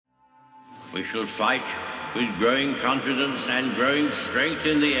We shall fight with growing confidence and growing strength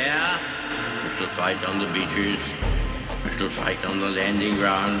in the air. We shall fight on the beaches. We shall fight on the landing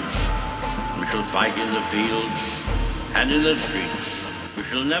grounds. We shall fight in the fields and in the streets. We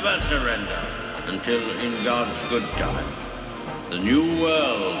shall never surrender until, in God's good time, the new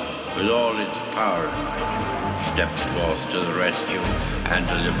world, with all its power and might, steps forth to the rescue and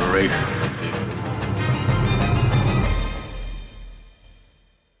the liberation of people.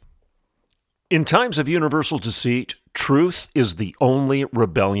 In times of universal deceit, truth is the only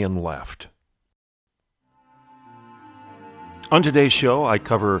rebellion left. On today's show, I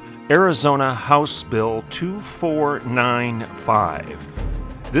cover Arizona House Bill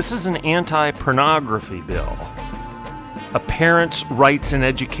 2495. This is an anti-pornography bill, a parents' rights in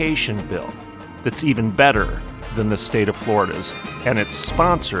education bill that's even better than the state of Florida's, and it's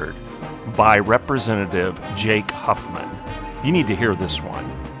sponsored by Representative Jake Hoffman. You need to hear this one,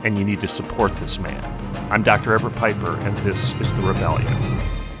 and you need to support this man. I'm Dr. Everett Piper, and this is The Rebellion.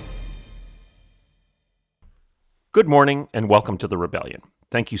 Good morning, and welcome to The Rebellion.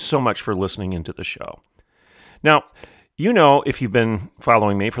 Thank you so much for listening into the show. Now, you know, if you've been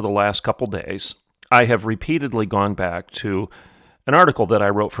following me for the last couple days, I have repeatedly gone back to an article that I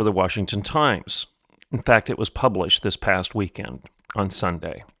wrote for the Washington Times. In fact, it was published this past weekend on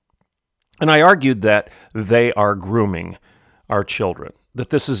Sunday. And I argued that they are grooming our children, that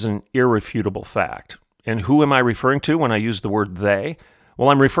this is an irrefutable fact. And who am I referring to when I use the word they? Well,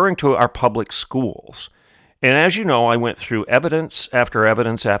 I'm referring to our public schools. And as you know, I went through evidence after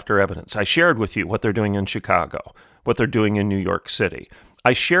evidence after evidence. I shared with you what they're doing in Chicago, what they're doing in New York City.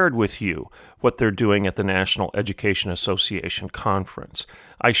 I shared with you what they're doing at the National Education Association Conference.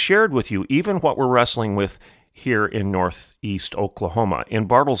 I shared with you even what we're wrestling with here in Northeast Oklahoma, in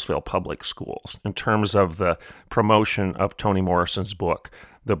Bartlesville Public Schools, in terms of the promotion of Toni Morrison's book,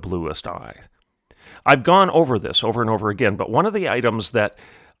 The Bluest Eye. I've gone over this over and over again, but one of the items that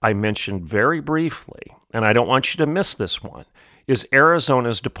I mentioned very briefly, and I don't want you to miss this one, is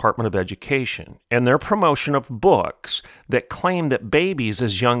Arizona's Department of Education and their promotion of books that claim that babies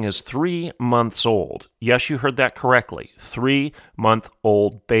as young as 3 months old, yes, you heard that correctly,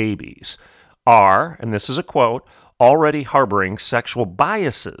 3-month-old babies, are, and this is a quote, already harboring sexual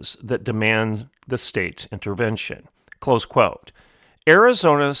biases that demand the state's intervention. Close quote.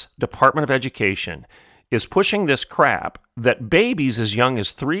 Arizona's Department of Education is pushing this crap that babies as young as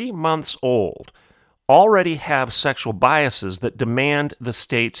 3 months old already have sexual biases that demand the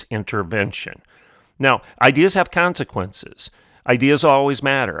state's intervention. Now, ideas have consequences. Ideas always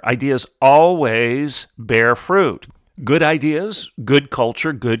matter. Ideas always bear fruit. Good ideas, good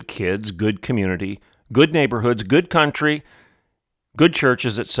culture, good kids, good community, good neighborhoods, good country, good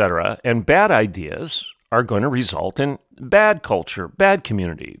churches, etc. And bad ideas are going to result in bad culture, bad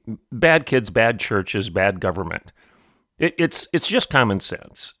community, bad kids, bad churches, bad government. It's just common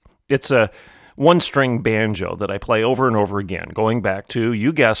sense. It's a one-string banjo that I play over and over again, going back to,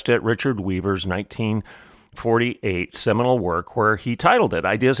 you guessed it, Richard Weaver's 1948 seminal work where he titled it,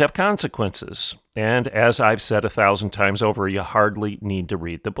 Ideas Have Consequences. And as I've said 1,000 times over, you hardly need to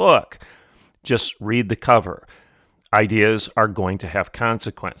read the book. Just read the cover. Ideas are going to have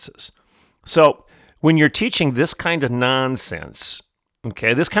consequences. So when you're teaching this kind of nonsense,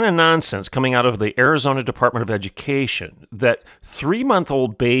 this kind of nonsense coming out of the Arizona Department of Education, that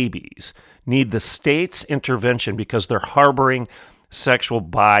 3-month-old babies need the state's intervention because they're harboring sexual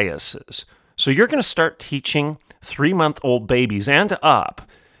biases. So you're going to start teaching 3-month-old babies and up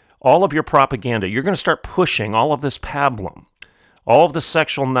all of your propaganda. You're going to start pushing all of this pablum, all of the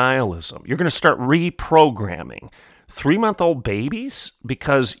sexual nihilism. You're going to start reprogramming 3-month-old babies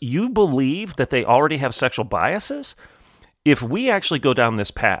because you believe that they already have sexual biases? If we actually go down this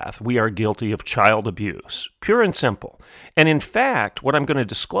path, we are guilty of child abuse, pure and simple. And in fact, what I'm going to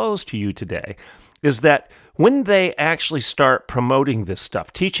disclose to you today is that when they actually start promoting this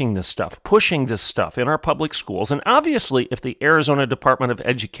stuff, teaching this stuff, pushing this stuff in our public schools, and obviously if the Arizona Department of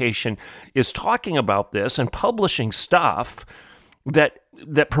Education is talking about this and publishing stuff that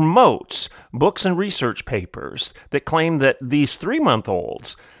promotes books and research papers that claim that these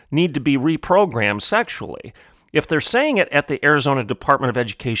 3-month-olds need to be reprogrammed sexually, if they're saying it at the Arizona Department of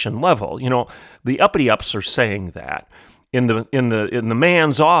Education level, the uppity-ups are saying that in the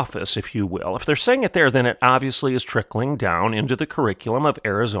man's office, if you will. If they're saying it there, then it obviously is trickling down into the curriculum of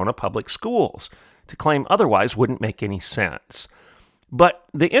Arizona public schools. To claim otherwise wouldn't make any sense. But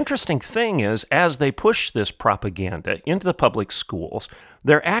the interesting thing is, as they push this propaganda into the public schools,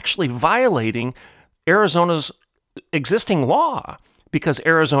 they're actually violating Arizona's existing law, because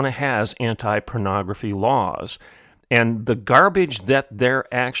Arizona has anti-pornography laws. and the garbage that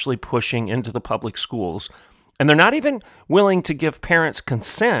they're actually pushing into the public schools. And they're not even willing to give parents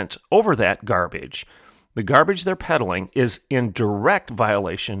consent over that garbage. The garbage they're peddling is in direct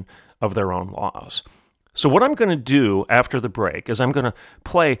violation of their own laws. So what I'm going to do after the break is I'm going to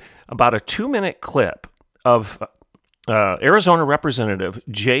play about a 2-minute clip of Arizona Representative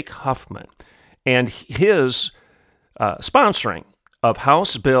Jake Hoffman and his sponsoring of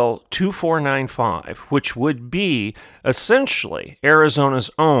House Bill 2495, which would be essentially Arizona's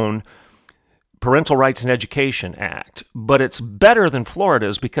own Parental Rights and Education Act, but it's better than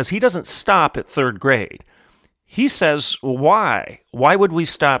Florida's because he doesn't stop at 3rd grade. He says, why? Why would we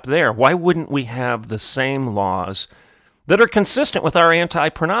stop there? Why wouldn't we have the same laws that are consistent with our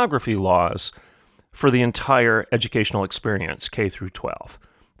anti-pornography laws for the entire educational experience, K through 12?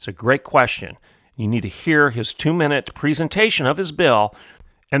 It's a great question. You need to hear his 2-minute presentation of his bill,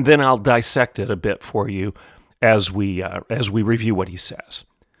 and then I'll dissect it a bit for you as we review what he says.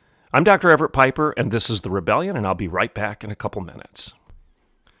 I'm Dr. Everett Piper, and this is The Rebellion, and I'll be right back in a couple minutes.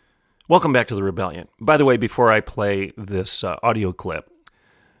 Welcome back to The Rebellion. By the way, before I play this audio clip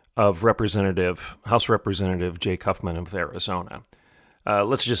of House Representative Jake Hoffman of Arizona,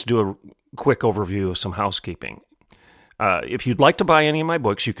 let's just do a quick overview of some housekeeping. If you'd like to buy any of my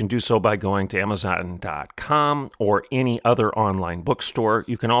books, you can do so by going to Amazon.com or any other online bookstore.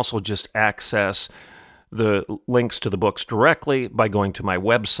 You can also just access the links to the books directly by going to my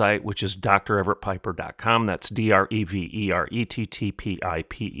website, which is dreverettpiper.com. That's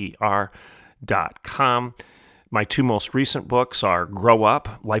dreverettpiper.com. My 2 most recent books are Grow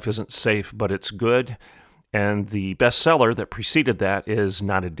Up, Life Isn't Safe, But It's Good, and the bestseller that preceded that is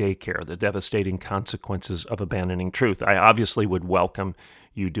Not a Daycare, The Devastating Consequences of Abandoning Truth. I obviously would welcome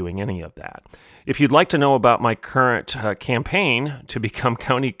you doing any of that. If you'd like to know about my current campaign to become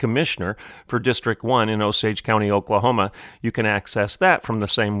county commissioner for District 1 in Osage County, Oklahoma, you can access that from the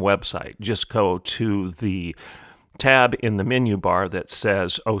same website. Just go to the tab in the menu bar that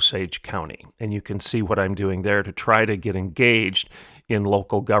says Osage County, and you can see what I'm doing there to try to get engaged in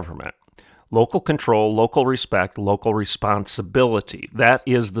local government. Local control, local respect, local responsibility. That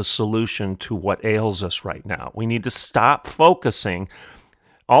is the solution to what ails us right now. We need to stop focusing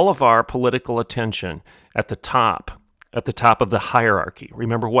all of our political attention at the top of the hierarchy.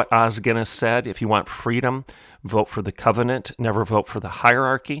 Remember what Os Guinness said? If you want freedom, vote for the covenant, never vote for the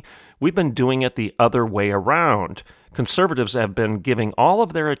hierarchy. We've been doing it the other way around. Conservatives have been giving all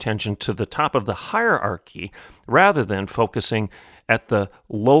of their attention to the top of the hierarchy rather than focusing at the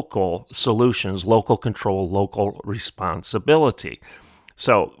local solutions, local control, local responsibility.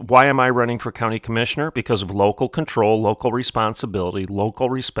 So why am I running for county commissioner? Because of local control, local responsibility, local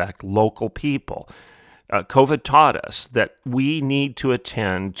respect, local people. COVID taught us that we need to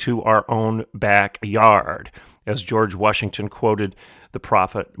attend to our own backyard. As George Washington quoted the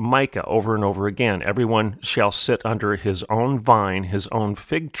prophet Micah over and over again, everyone shall sit under his own vine, his own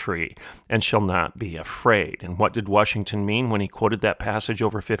fig tree, and shall not be afraid. And what did Washington mean when he quoted that passage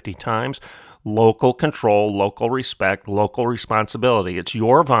over 50 times? Local control, local respect, local responsibility. It's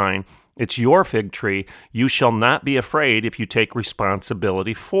your vine, it's your fig tree. You shall not be afraid if you take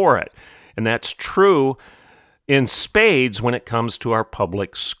responsibility for it. And that's true in spades when it comes to our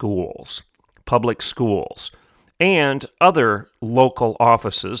public schools and other local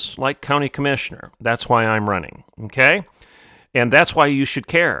offices like county commissioner. That's why I'm running, okay? And that's why you should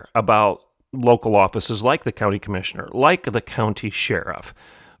care about local offices like the county commissioner, like the county sheriff,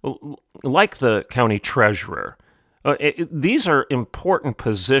 like the county treasurer. These are important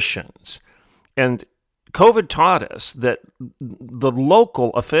positions. And COVID taught us that the local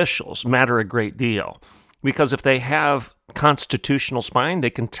officials matter a great deal because if they have constitutional spine,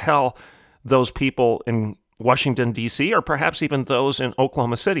 they can tell those people in Washington, D.C., or perhaps even those in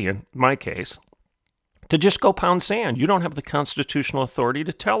Oklahoma City, in my case, to just go pound sand. You don't have the constitutional authority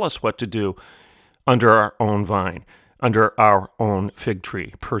to tell us what to do under our own vine, under our own fig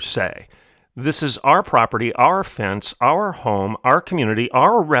tree, per se. This is our property, our fence, our home, our community,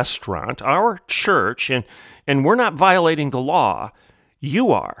 our restaurant, our church, and we're not violating the law.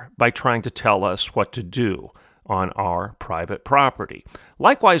 You are, by trying to tell us what to do on our private property.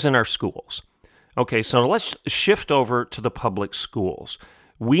 Likewise in our schools. Okay, so let's shift over to the public schools.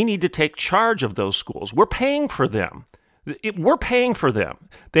 We need to take charge of those schools. We're paying for them. We're paying for them.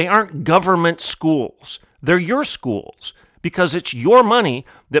 They aren't government schools. They're your schools because it's your money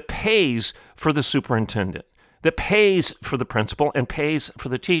that pays for the superintendent, that pays for the principal, and pays for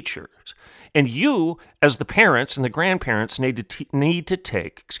the teachers. And you, as the parents and the grandparents, need to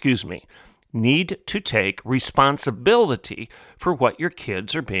take responsibility for what your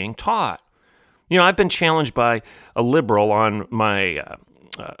kids are being taught. I've been challenged by a liberal on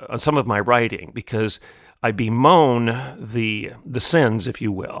on some of my writing because I bemoan the sins, if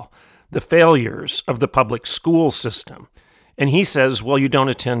you will, the failures of the public school system. And he says, well, you don't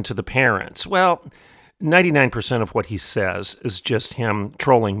attend to the parents. Well, 99% of what he says is just him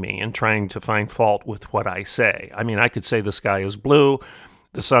trolling me and trying to find fault with what I say. I mean, I could say the sky is blue,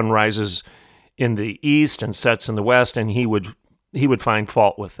 the sun rises in the east and sets in the west, and he would find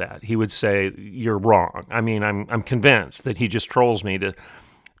fault with that. He would say, you're wrong. I mean, I'm convinced that he just trolls me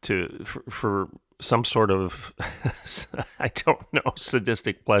for some sort of, I don't know,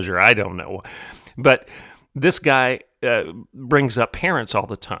 sadistic pleasure. I don't know. But this guy brings up parents all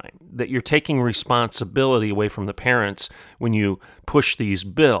the time, that you're taking responsibility away from the parents when you push these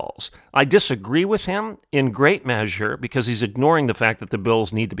bills. I disagree with him in great measure because he's ignoring the fact that the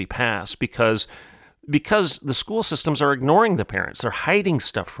bills need to be passed because the school systems are ignoring the parents. They're hiding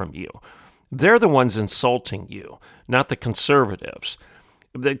stuff from you. They're the ones insulting you, not the conservatives.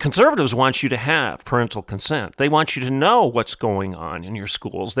 The conservatives want you to have parental consent. They want you to know what's going on in your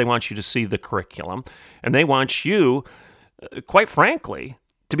schools. They want you to see the curriculum. And they want you, quite frankly,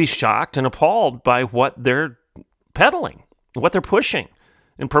 to be shocked and appalled by what they're peddling, what they're pushing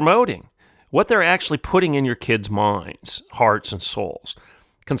and promoting, what they're actually putting in your kids' minds, hearts, and souls.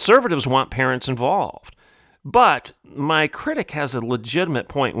 Conservatives want parents involved. But my critic has a legitimate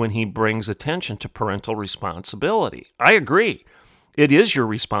point when he brings attention to parental responsibility. I agree. It is your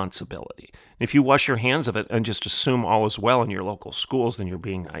responsibility. If you wash your hands of it and just assume all is well in your local schools, then you're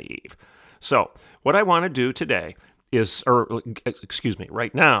being naive. So what I want to do today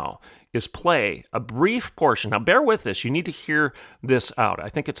right now, is play a brief portion. Now, bear with this. You need to hear this out. I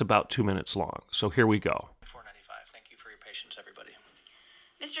think it's about 2 minutes long. So here we go. 2495. Thank you for your patience, everybody.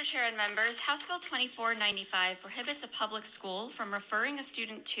 Mr. Chair and members, House Bill 2495 prohibits a public school from referring a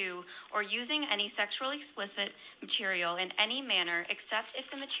student to or using any sexually explicit material in any manner except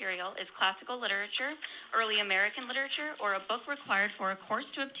if the material is classical literature, early American literature, or a book required for a course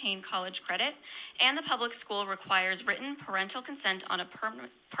to obtain college credit, and the public school requires written parental consent on a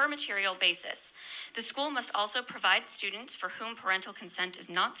per material basis. The school must also provide students for whom parental consent is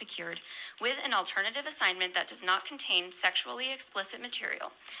not secured with an alternative assignment that does not contain sexually explicit material.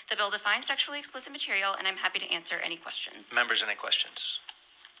 The bill defines sexually explicit material, and I'm happy to answer any questions. Members, any questions?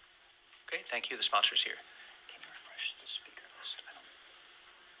 Okay, thank you. The sponsor's here. Can you refresh the speaker list? I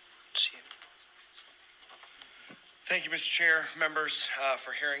don't see it. Thank you, Mr. Chair, members,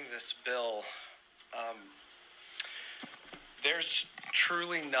 for hearing this bill. There's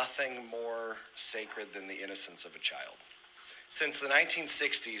truly nothing more sacred than the innocence of a child. Since the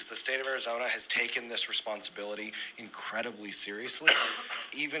 1960s, the state of Arizona has taken this responsibility incredibly seriously,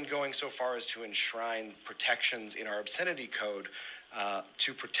 even going so far as to enshrine protections in our obscenity code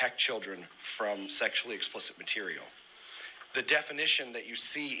to protect children from sexually explicit material. The definition that you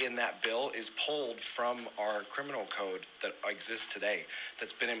see in that bill is pulled from our criminal code that exists today,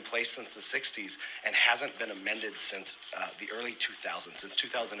 that's been in place since the 60s and hasn't been amended since the early 2000s, since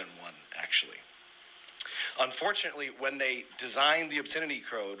 2001, actually. Unfortunately, when they designed the obscenity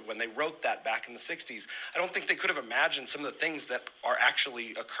code, when they wrote that back in the 60s, I don't think they could have imagined some of the things that are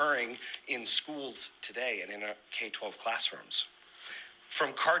actually occurring in schools today and in our K-12 classrooms.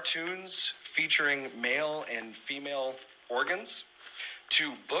 From cartoons featuring male and female organs,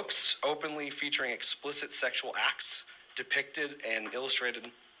 to books openly featuring explicit sexual acts depicted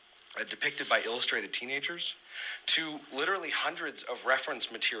by illustrated teenagers, to literally hundreds of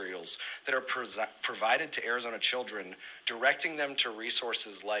reference materials that are provided to Arizona children, directing them to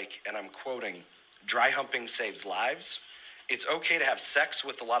resources like, and I'm quoting, dry humping saves lives, it's okay to have sex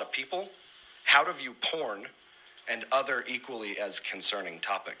with a lot of people, how to view porn, and other equally as concerning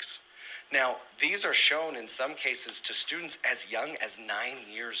topics. Now, these are shown in some cases to students as young as 9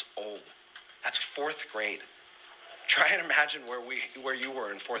 years old. That's fourth grade. Try and imagine where you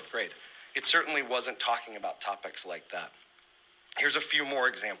were in fourth grade. It certainly wasn't talking about topics like that. Here's a few more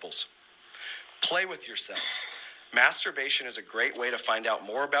examples. Play with yourself. Masturbation is a great way to find out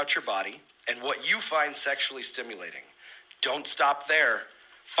more about your body and what you find sexually stimulating. Don't stop there.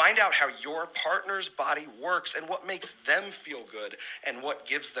 Find out how your partner's body works and what makes them feel good and what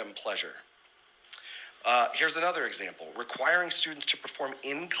gives them pleasure. Here's another example. Requiring students to perform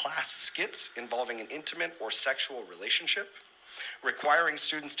in-class skits involving an intimate or sexual relationship. Requiring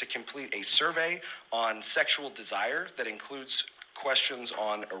students to complete a survey on sexual desire that includes questions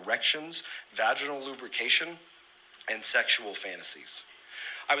on erections, vaginal lubrication, and sexual fantasies.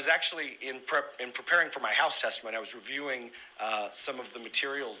 I was actually in preparing for my House testimony, I was reviewing some of the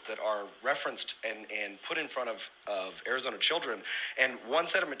materials that are referenced and put in front of Arizona children. And one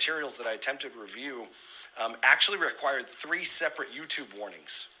set of materials that I attempted to review actually required 3 separate YouTube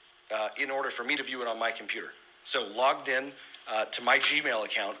warnings in order for me to view it on my computer. So logged in to my Gmail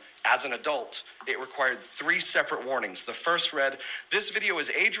account as an adult, it required 3 separate warnings. The first read, "This video is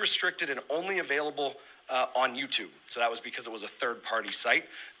age restricted and only available on YouTube." So that was because it was a third-party site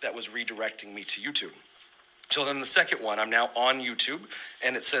that was redirecting me to YouTube. So then the second one, I'm now on YouTube,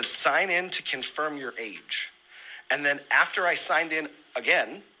 and it says, "Sign in to confirm your age." And then after I signed in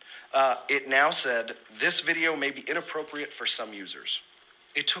again, it now said, "This video may be inappropriate for some users."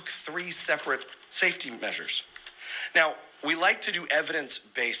 It took 3 separate safety measures. Now, we like to do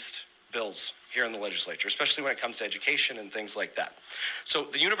evidence-based bills here in the legislature, especially when it comes to education and things like that. So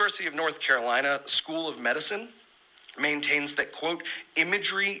the University of North Carolina School of Medicine maintains that, quote,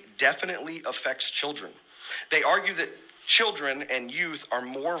 "imagery definitely affects children." They argue that children and youth are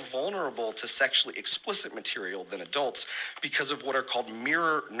more vulnerable to sexually explicit material than adults because of what are called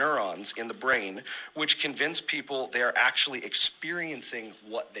mirror neurons in the brain, which convince people they are actually experiencing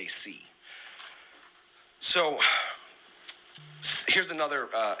what they see. So here's another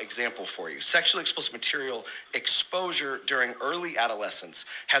example for you. Sexually explicit material exposure during early adolescence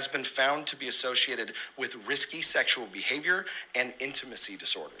has been found to be associated with risky sexual behavior and intimacy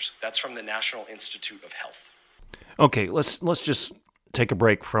disorders. That's from the National Institute of Health. Okay, let's just take a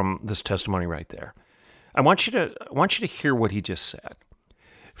break from this testimony right there. I want you to hear what he just said.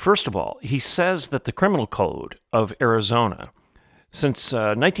 First of all, he says that the criminal code of Arizona since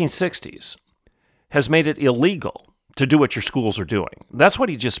 1960s has made it illegal to do what your schools are doing. That's what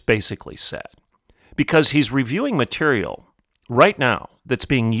he just basically said. Because he's reviewing material right now that's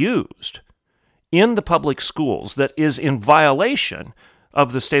being used in the public schools that is in violation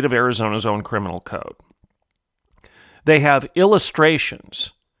of the state of Arizona's own criminal code. They have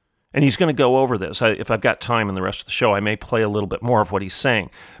illustrations, and he's going to go over this. If I've got time in the rest of the show, I may play a little bit more of what he's saying.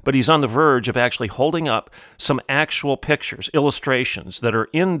 But he's on the verge of actually holding up some actual pictures, illustrations that are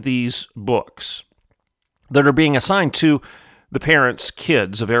in these books that are being assigned to the parents'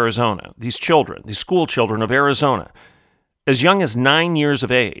 kids of Arizona, these children, these school children of Arizona, as young as 9 years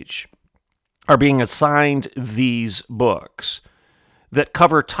of age, are being assigned these books that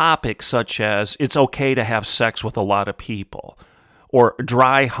cover topics such as it's okay to have sex with a lot of people, or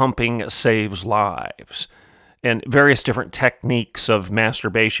dry humping saves lives, and various different techniques of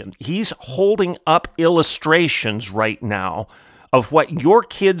masturbation. He's holding up illustrations right now of what your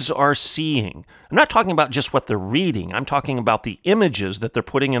kids are seeing. I'm not talking about just what they're reading. I'm talking about the images that they're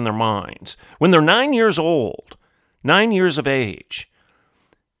putting in their minds. When they're 9 years old, 9 years of age,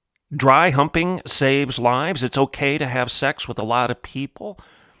 dry humping saves lives. It's okay to have sex with a lot of people.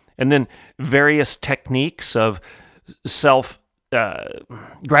 And then various techniques of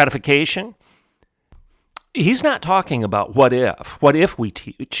self-gratification. He's not talking about what if we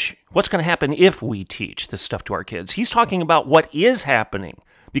teach, what's going to happen if we teach this stuff to our kids. He's talking about what is happening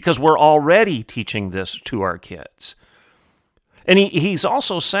because we're already teaching this to our kids. And he's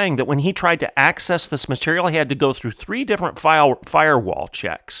also saying that when he tried to access this material, he had to go through 3 different firewall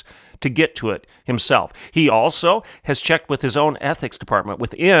checks to get to it himself. He also has checked with his own ethics department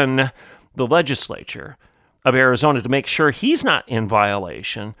within the legislature of Arizona to make sure he's not in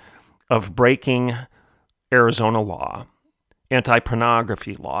violation of breaking Arizona law,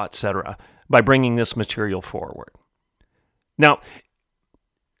 anti-pornography law, etc., by bringing this material forward. Now,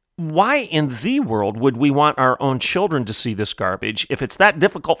 why in the world would we want our own children to see this garbage if it's that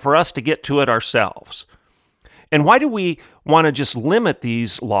difficult for us to get to it ourselves? And why do we want to just limit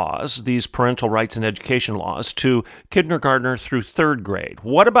these laws, these parental rights and education laws, to kindergartner through 3rd grade?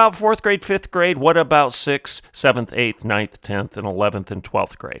 What about 4th grade, 5th grade? What about 6th, 7th, 8th, 9th, 10th, and 11th and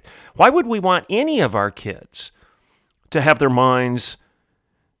 12th grade? Why would we want any of our kids to have their minds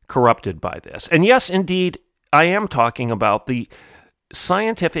corrupted by this? And yes, indeed, I am talking about the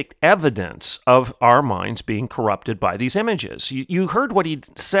scientific evidence of our minds being corrupted by these images. You heard what he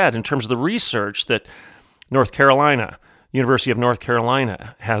said in terms of the research that University of North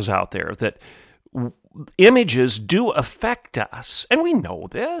Carolina has out there, that images do affect us. And we know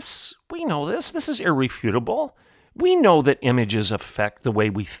this. This is irrefutable. We know that images affect the way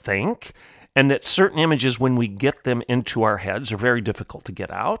we think, and that certain images, when we get them into our heads, are very difficult to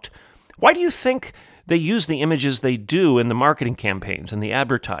get out. Why do you think they use the images they do in the marketing campaigns and the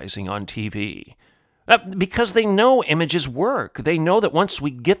advertising on TV? Because they know images work. They know that once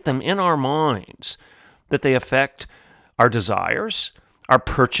we get them in our minds, that they affect our desires, our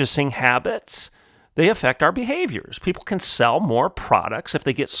purchasing habits, they affect our behaviors. People can sell more products if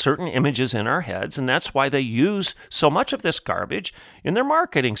they get certain images in our heads, and that's why they use so much of this garbage in their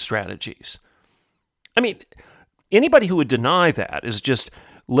marketing strategies. I mean, anybody who would deny that is just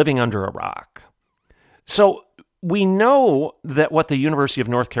living under a rock. So we know that what the University of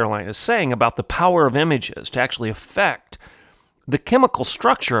North Carolina is saying about the power of images to actually affect the chemical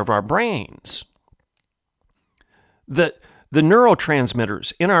structure of our brains, the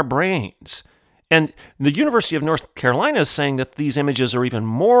neurotransmitters in our brains. And the University of North Carolina is saying that these images are even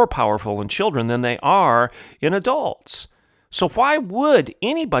more powerful in children than they are in adults. So why would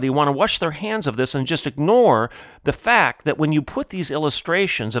anybody want to wash their hands of this and just ignore the fact that when you put these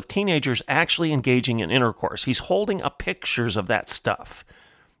illustrations of teenagers actually engaging in intercourse, he's holding up pictures of that stuff.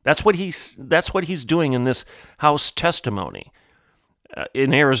 That's what he's doing in this House testimony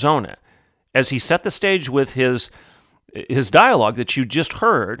in Arizona. As he set the stage with his dialogue that you just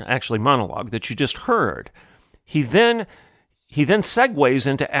heard, actually monologue that you just heard, he then segues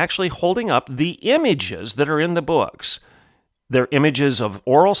into actually holding up the images that are in the books. They're images of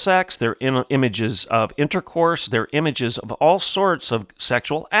oral sex, they're images of intercourse, they're images of all sorts of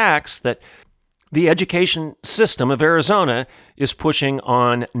sexual acts that the education system of Arizona is pushing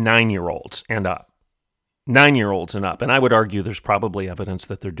on 9-year-olds and up. 9-year-olds and up. And I would argue there's probably evidence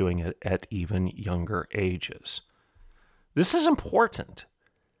that they're doing it at even younger ages. This is important.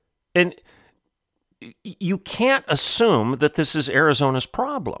 And you can't assume that this is Arizona's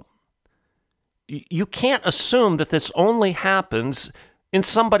problem. You can't assume that this only happens in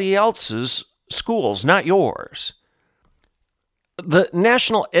somebody else's schools, not yours. The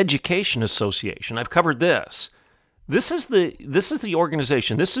National Education Association, I've covered this. This is the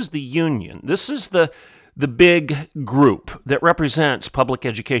organization, this is the union, this is the big group that represents public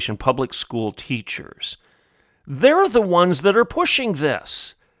education, public school teachers. They're the ones that are pushing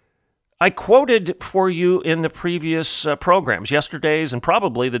this. I quoted for you in the previous programs, yesterday's and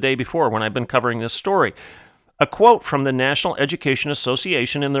probably the day before when I've been covering this story, a quote from the National Education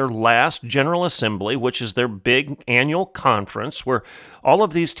Association in their last General Assembly, which is their big annual conference where all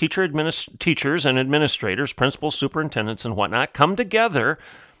of these teachers and administrators, principals, superintendents, and whatnot come together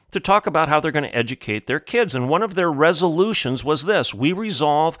to talk about how they're going to educate their kids. And one of their resolutions was this: we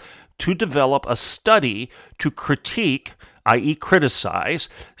resolve to develop a study to critique, i.e. criticize,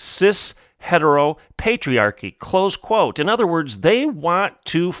 cis-heteropatriarchy, close quote. In other words, they want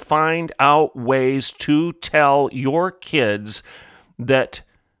to find out ways to tell your kids that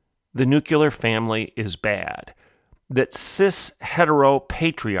the nuclear family is bad, that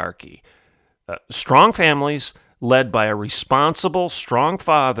cis-heteropatriarchy, strong families led by a responsible, strong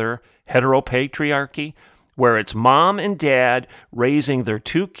father, heteropatriarchy, where it's mom and dad raising their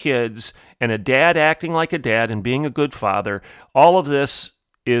two kids and a dad acting like a dad and being a good father, all of this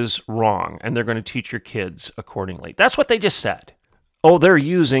is wrong, and they're going to teach your kids accordingly. That's what they just said. Oh, they're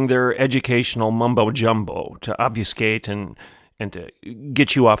using their educational mumbo-jumbo to obfuscate and to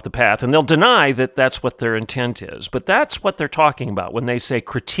get you off the path, and they'll deny that that's what their intent is. But that's what they're talking about when they say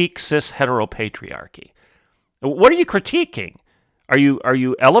critique cis-heteropatriarchy. What are you critiquing? Are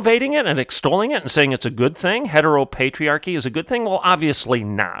you elevating it and extolling it and saying it's a good thing? Heteropatriarchy is a good thing? Well, obviously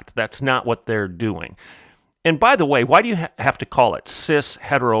not. That's not what they're doing. And by the way, why do you have to call it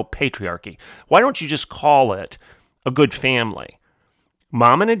cis-heteropatriarchy? Why don't you just call it a good family?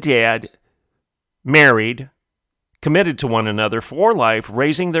 Mom and a dad, married, committed to one another for life,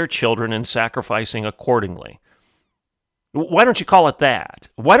 raising their children and sacrificing accordingly. Why don't you call it that?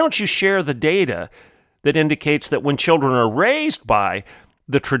 Why don't you share the data that indicates that when children are raised by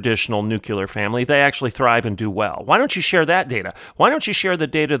the traditional nuclear family, they actually thrive and do well? Why don't you share that data? Why don't you share the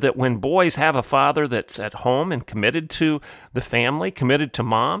data that when boys have a father that's at home and committed to the family, committed to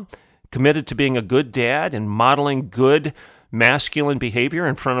mom, committed to being a good dad and modeling good masculine behavior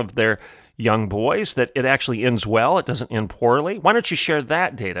in front of their young boys, that it actually ends well, it doesn't end poorly? Why don't you share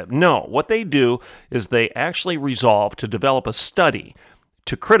that data? No, what they do is they actually resolve to develop a study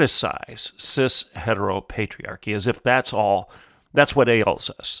to criticize cis-heteropatriarchy as if that's what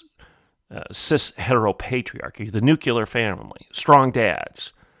ails us. Cis-heteropatriarchy, the nuclear family, strong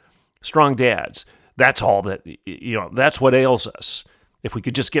dads. That's all that, that's what ails us. If we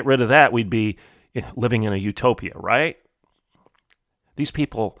could just get rid of that, we'd be living in a utopia, right? These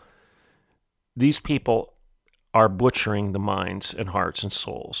people are butchering the minds and hearts and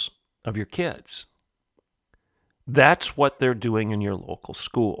souls of your kids. That's what they're doing in your local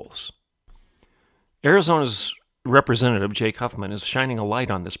schools. Arizona's Representative Jake Hoffman is shining a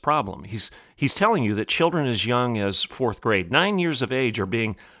light on this problem. He's telling you that children as young as 4th grade, 9 years of age, are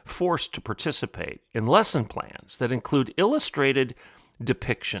being forced to participate in lesson plans that include illustrated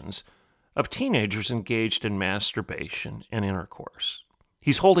depictions of teenagers engaged in masturbation and intercourse.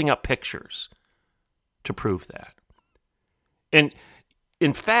 He's holding up pictures to prove that. And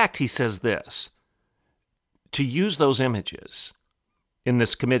in fact, he says this, to use those images in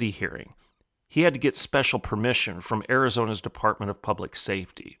this committee hearing, he had to get special permission from Arizona's Department of Public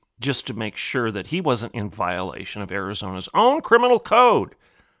Safety just to make sure that he wasn't in violation of Arizona's own criminal code.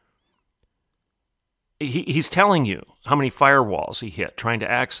 He's telling you how many firewalls he hit trying to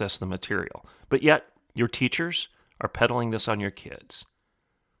access the material, but yet your teachers are peddling this on your kids.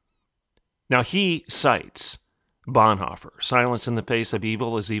 Now he cites Bonhoeffer, silence in the face of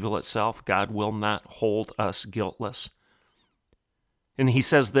evil is evil itself. God will not hold us guiltless. And he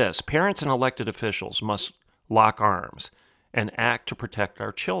says this, parents and elected officials must lock arms and act to protect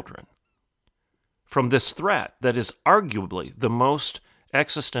our children from this threat that is arguably the most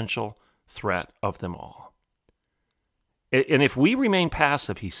existential threat of them all. And if we remain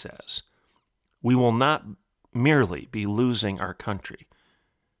passive, he says, we will not merely be losing our country,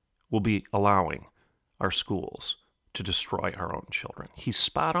 we'll be allowing our schools to destroy our own children. He's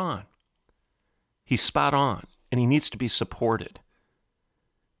spot on. He's spot on, and he needs to be supported.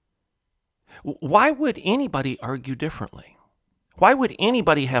 Why would anybody argue differently? Why would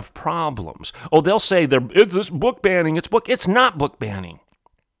anybody have problems? Oh, they'll say it's book banning. It's not book banning.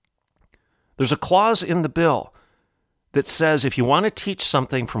 There's a clause in the bill that says if you want to teach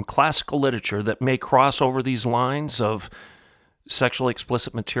something from classical literature that may cross over these lines of sexually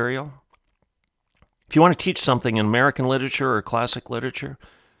explicit material, if you want to teach something in American literature or classic literature,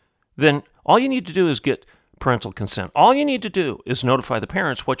 then all you need to do is get parental consent. All you need to do is notify the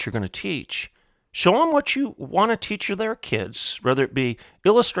parents what you're going to teach. Show them what you want to teach their kids, whether it be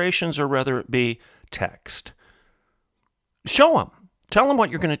illustrations or whether it be text. Show them. Tell them what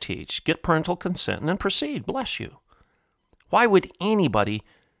you're going to teach. Get parental consent and then proceed. Bless you. Why would anybody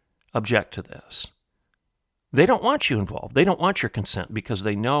object to this? They don't want you involved. They don't want your consent because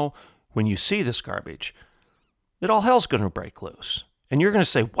they know when you see this garbage that all hell's going to break loose. And you're going to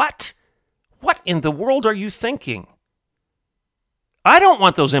say, what? What in the world are you thinking? I don't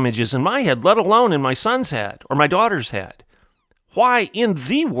want those images in my head, let alone in my son's head or my daughter's head. Why in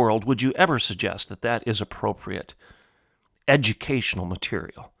the world would you ever suggest that that is appropriate educational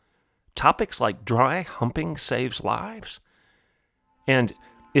material? Topics like dry humping saves lives? And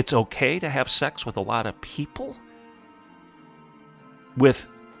it's okay to have sex with a lot of people? With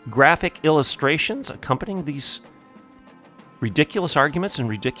graphic illustrations accompanying these ridiculous arguments and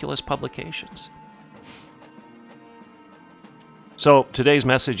ridiculous publications? So today's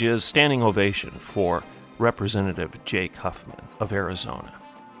message is standing ovation for Representative Jake Hoffman of Arizona.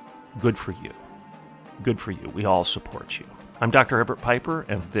 Good for you. Good for you. We all support you. I'm Dr. Everett Piper,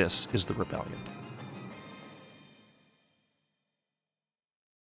 and this is The Rebellion.